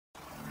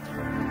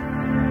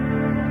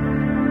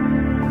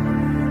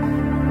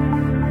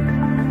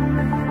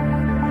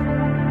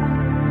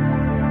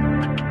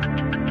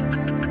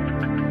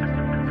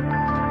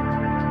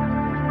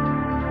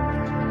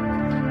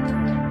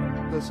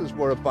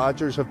number of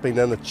badgers have been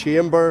in a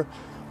chamber.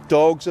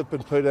 Dogs have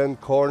been put in,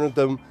 cornered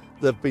them,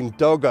 they've been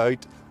dug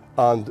out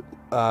and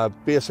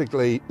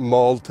basically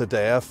mauled to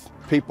death.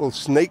 People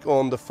sneak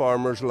on the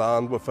farmers'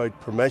 land without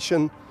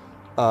permission,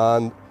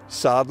 and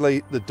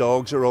sadly the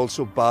dogs are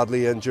also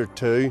badly injured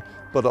too,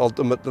 but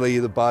ultimately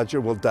the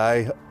badger will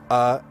die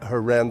a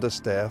horrendous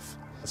death.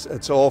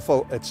 It's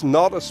awful. It's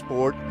not a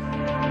sport.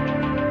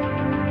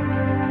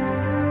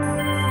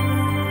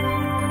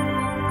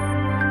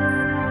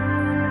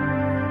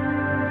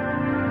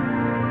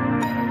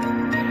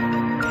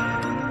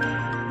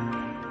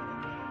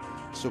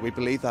 So we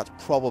believe that's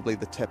probably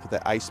the tip of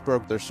the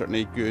iceberg. There's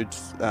certainly good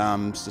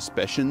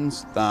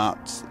suspicions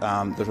that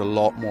there's a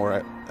lot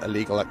more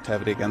illegal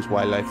activity against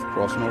wildlife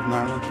across Northern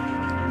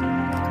Ireland.